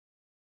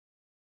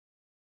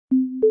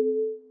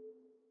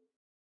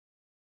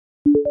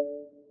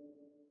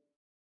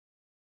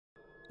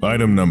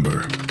Item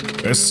Number: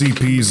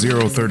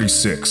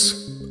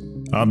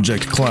 SCP-036.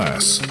 Object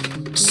Class: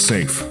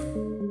 Safe.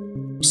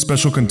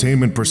 Special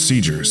Containment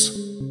Procedures: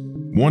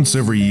 once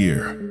every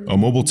year, a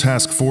mobile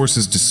task force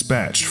is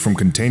dispatched from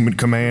Containment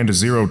Command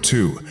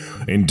 02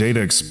 and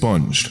data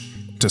expunged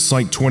to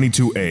Site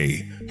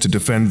 22A to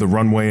defend the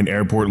runway and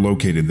airport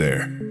located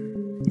there.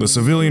 The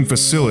civilian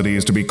facility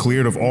is to be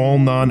cleared of all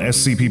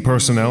non-SCP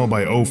personnel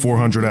by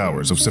 0400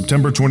 hours of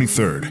September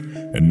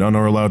 23rd, and none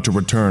are allowed to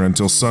return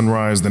until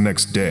sunrise the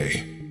next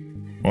day.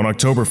 On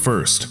October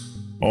 1st,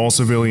 all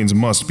civilians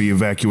must be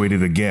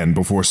evacuated again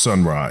before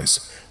sunrise,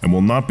 and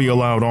will not be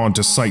allowed on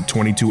to Site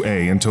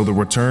 22A until the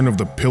return of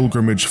the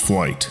Pilgrimage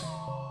flight.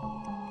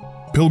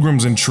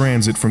 Pilgrims in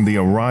transit from the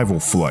arrival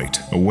flight,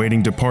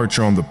 awaiting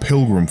departure on the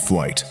Pilgrim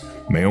flight,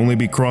 may only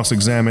be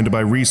cross-examined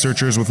by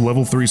researchers with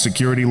Level 3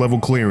 security level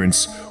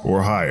clearance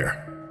or higher.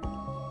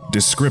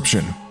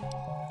 Description: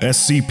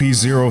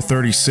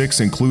 SCP-036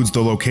 includes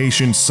the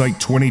location Site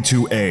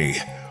 22A,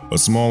 a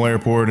small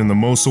airport in the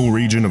Mosul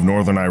region of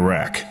northern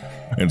Iraq,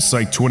 and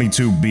Site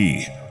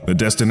 22B, the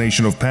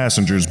destination of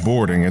passengers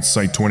boarding at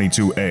Site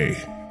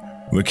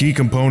 22A. The key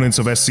components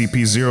of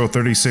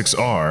SCP-036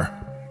 are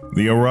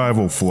the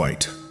arrival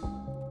flight,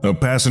 a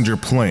passenger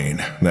plane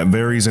that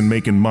varies in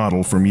make and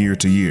model from year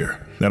to year,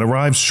 that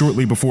arrives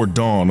shortly before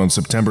dawn on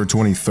September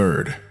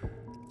 23rd.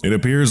 It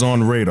appears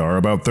on radar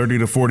about 30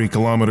 to 40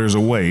 kilometers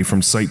away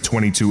from Site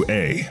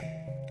 22A.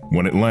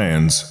 When it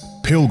lands,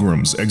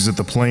 pilgrims exit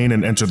the plane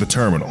and enter the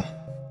terminal.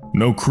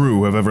 No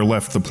crew have ever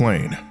left the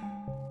plane.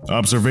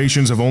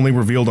 Observations have only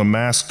revealed a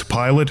masked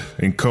pilot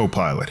and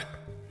co-pilot.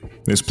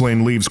 This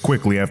plane leaves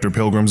quickly after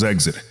pilgrims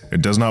exit.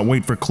 It does not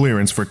wait for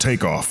clearance for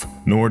takeoff,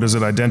 nor does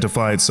it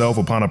identify itself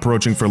upon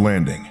approaching for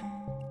landing.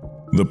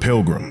 The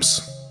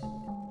Pilgrims.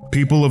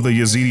 People of the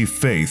Yazidi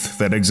faith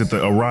that exit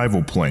the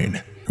arrival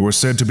plane, who are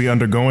said to be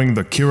undergoing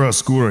the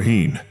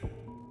guhorîn.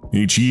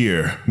 Each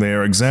year, they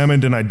are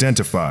examined and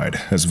identified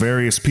as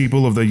various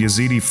people of the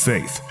Yazidi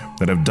faith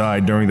that have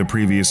died during the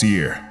previous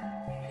year.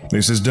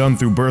 This is done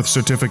through birth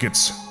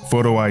certificates,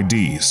 photo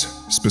IDs,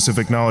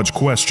 specific knowledge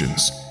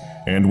questions,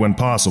 and when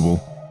possible,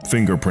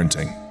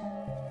 fingerprinting.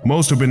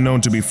 Most have been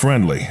known to be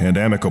friendly and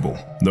amicable,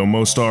 though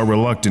most are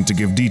reluctant to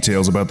give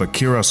details about the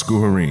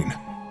guhorîn.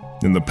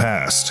 In the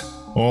past,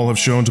 all have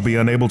shown to be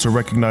unable to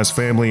recognize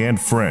family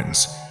and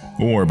friends,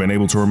 or been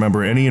able to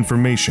remember any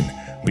information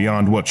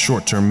beyond what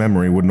short-term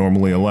memory would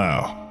normally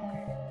allow.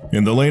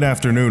 In the late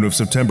afternoon of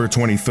September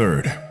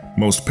 23rd,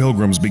 most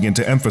pilgrims begin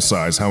to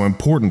emphasize how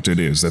important it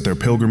is that their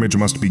pilgrimage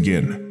must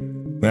begin.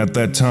 At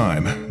that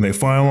time, they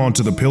file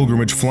onto the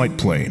pilgrimage flight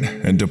plane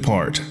and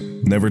depart,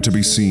 never to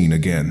be seen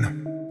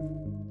again.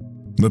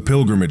 The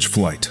Pilgrimage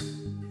Flight.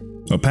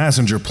 A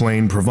passenger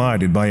plane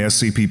provided by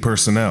SCP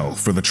personnel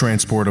for the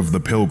transport of the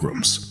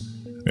pilgrims.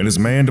 It is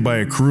manned by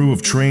a crew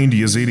of trained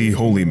Yazidi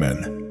holy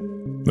men.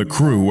 The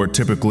crew are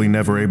typically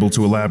never able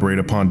to elaborate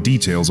upon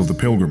details of the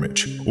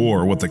pilgrimage,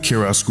 or what the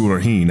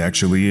guhorîn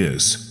actually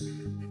is.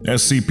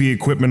 SCP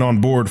equipment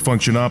on board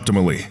function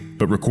optimally,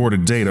 but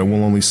recorded data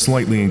will only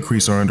slightly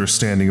increase our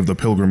understanding of the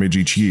pilgrimage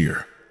each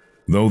year.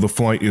 Though the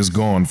flight is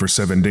gone for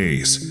 7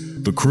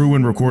 days, the crew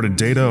and recorded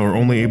data are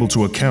only able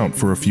to account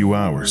for a few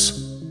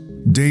hours.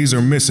 Days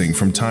are missing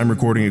from time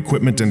recording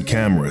equipment and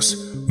cameras,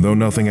 though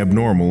nothing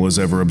abnormal is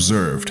ever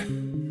observed.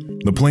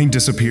 The plane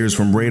disappears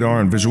from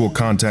radar and visual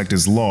contact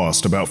is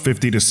lost about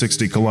 50 to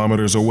 60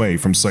 kilometers away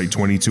from Site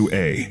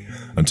 22A,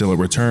 until it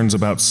returns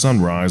about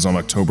sunrise on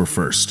October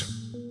 1st.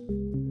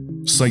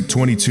 Site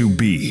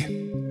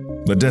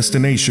 22B, the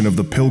destination of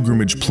the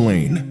pilgrimage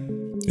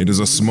plane. It is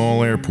a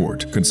small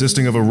airport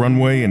consisting of a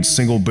runway and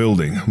single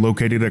building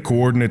located at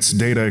coordinates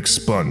data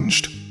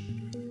expunged.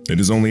 It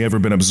has only ever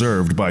been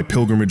observed by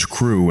pilgrimage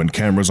crew and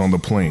cameras on the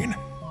plane.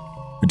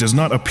 It does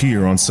not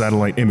appear on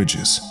satellite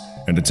images,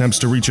 and attempts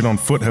to reach it on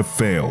foot have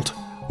failed,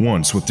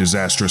 once with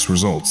disastrous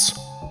results.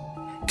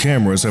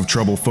 Cameras have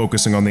trouble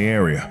focusing on the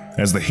area,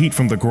 as the heat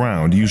from the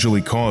ground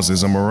usually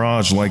causes a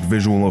mirage-like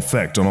visual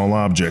effect on all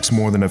objects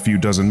more than a few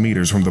dozen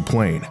meters from the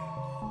plane.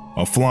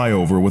 A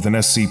flyover with an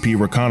SCP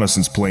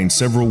reconnaissance plane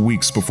several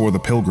weeks before the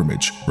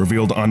pilgrimage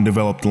revealed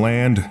undeveloped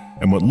land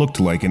and what looked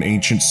like an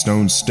ancient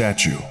stone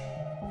statue.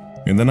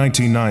 In the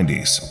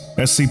 1990s,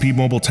 SCP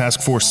Mobile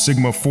Task Force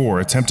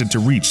Sigma-4 attempted to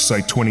reach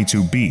Site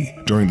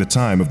 22B during the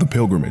time of the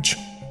pilgrimage.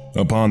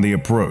 Upon the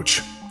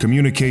approach,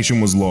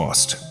 communication was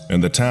lost,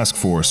 and the task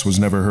force was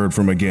never heard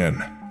from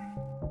again.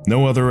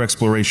 No other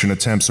exploration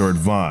attempts are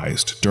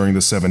advised during the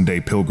 7-day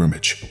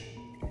pilgrimage.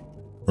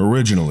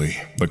 Originally,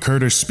 the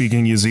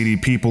Kurdish-speaking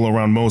Yazidi people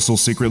around Mosul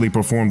secretly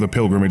performed the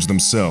pilgrimage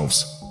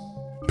themselves.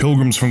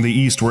 Pilgrims from the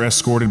east were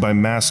escorted by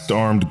masked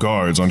armed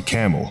guards on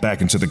camel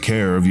back into the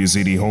care of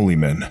Yazidi holy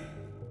men.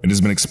 It has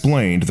been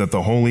explained that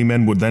the holy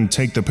men would then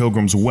take the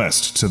pilgrims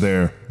west to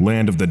their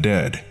land of the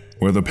dead,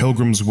 where the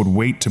pilgrims would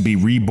wait to be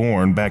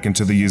reborn back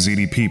into the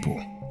Yazidi people.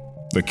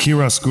 The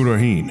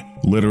guhorîn,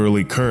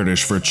 literally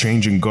Kurdish for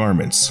changing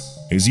garments,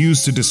 is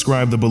used to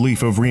describe the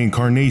belief of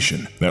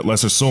reincarnation that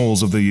lesser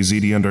souls of the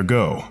Yazidi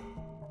undergo.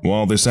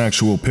 While this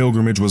actual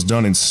pilgrimage was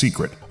done in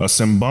secret, a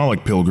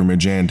symbolic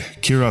pilgrimage and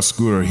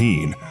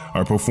guhorîn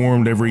are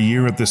performed every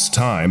year at this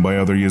time by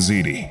other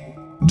Yazidi.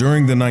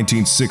 During the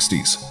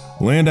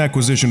 1960s, land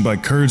acquisition by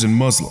Kurds and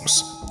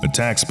Muslims,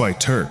 attacks by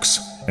Turks,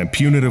 and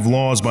punitive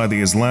laws by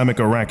the Islamic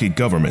Iraqi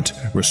government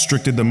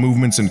restricted the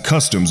movements and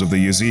customs of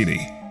the Yazidi.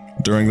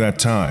 During that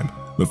time,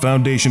 the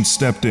Foundation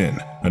stepped in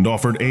and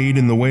offered aid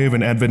in the way of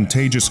an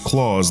advantageous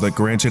clause that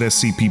granted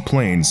SCP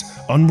planes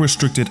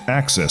unrestricted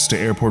access to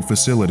airport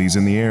facilities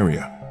in the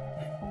area.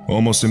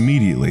 Almost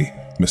immediately,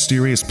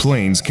 mysterious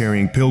planes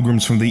carrying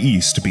pilgrims from the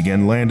east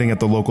began landing at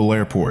the local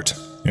airport,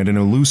 and an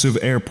elusive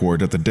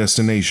airport at the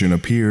destination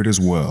appeared as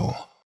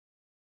well.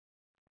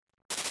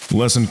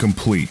 Lesson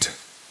complete.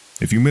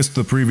 If you missed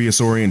the previous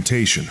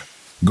orientation,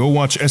 go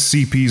watch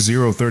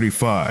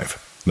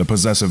SCP-035, The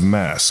Possessive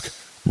Mask,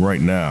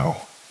 right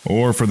now.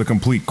 Or for the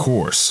complete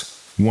course,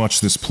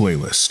 watch this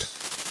playlist.